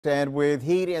And with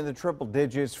heat in the triple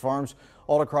digits, farms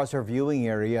all across our viewing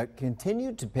area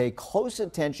continue to pay close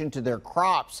attention to their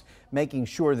crops, making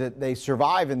sure that they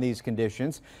survive in these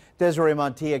conditions. Desiree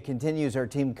Montilla continues our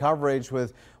team coverage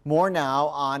with more now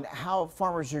on how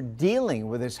farmers are dealing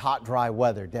with this hot, dry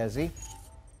weather. Desi?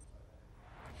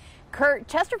 Kurt,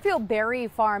 Chesterfield Berry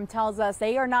Farm tells us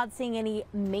they are not seeing any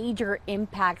major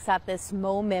impacts at this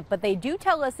moment, but they do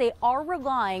tell us they are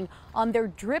relying on their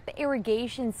drip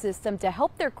irrigation system to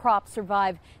help their crops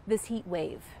survive this heat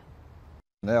wave.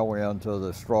 Now we're into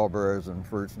the strawberries and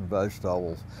fruits and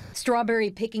vegetables. Strawberry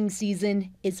picking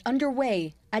season is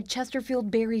underway at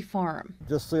Chesterfield Berry Farm.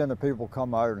 Just seeing the people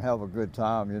come out and have a good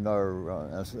time, you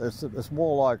know,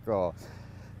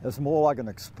 it's more like an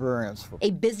experience. A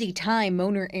busy time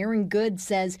owner Aaron Good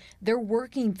says they're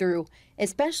working through,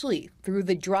 especially through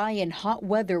the dry and hot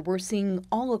weather we're seeing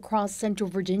all across Central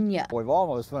Virginia. We've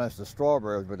almost finished the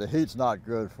strawberries, but the heat's not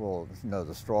good for,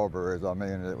 the strawberries. I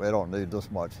mean, they don't need this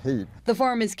much heat. The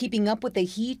farm is keeping up with the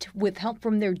heat with help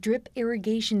from their drip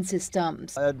irrigation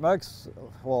systems. It makes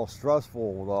a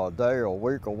stressful day or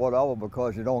week or whatever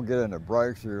because you don't get any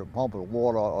breaks. You're pumping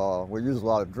water. We use a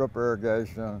lot of drip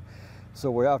irrigation. So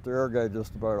we have to irrigate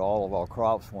just about all of our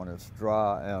crops when it's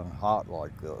dry and hot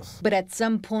like this. But at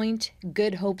some point,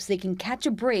 Good hopes they can catch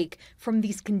a break from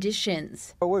these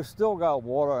conditions. We've still got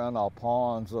water in our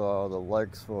ponds, the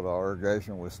lakes for the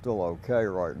irrigation. We're still okay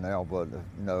right now, but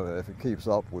if it keeps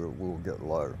up, we'll get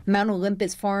low. Mount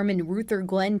Olympus Farm in Ruther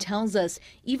Glen tells us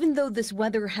even though this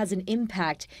weather has an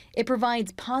impact, it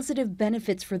provides positive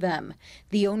benefits for them.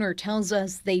 The owner tells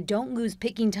us they don't lose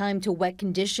picking time to wet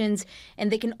conditions,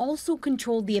 and they can also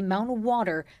control the amount of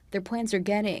water their plants are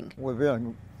getting. We're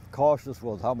being cautious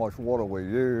with how much water we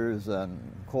use, and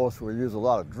of course we use a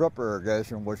lot of drip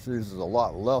irrigation, which uses a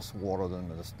lot less water than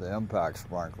the impact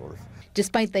sprinklers.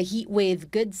 Despite the heat wave,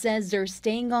 Good says they're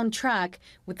staying on track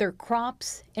with their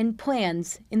crops and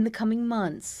plans in the coming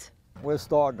months. We're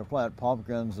starting to plant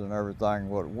pumpkins and everything,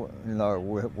 but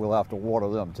we'll have to water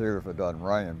them too if it doesn't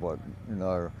rain, but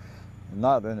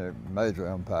not any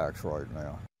major impacts right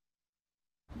now.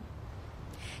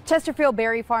 Chesterfield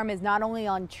Berry Farm is not only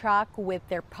on track with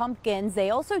their pumpkins, they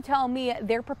also tell me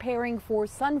they're preparing for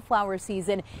sunflower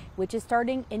season, which is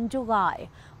starting in July.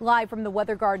 Live from the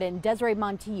Weather Garden, Desiree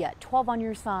Montilla, 12 on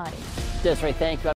your side. Desiree, thank you.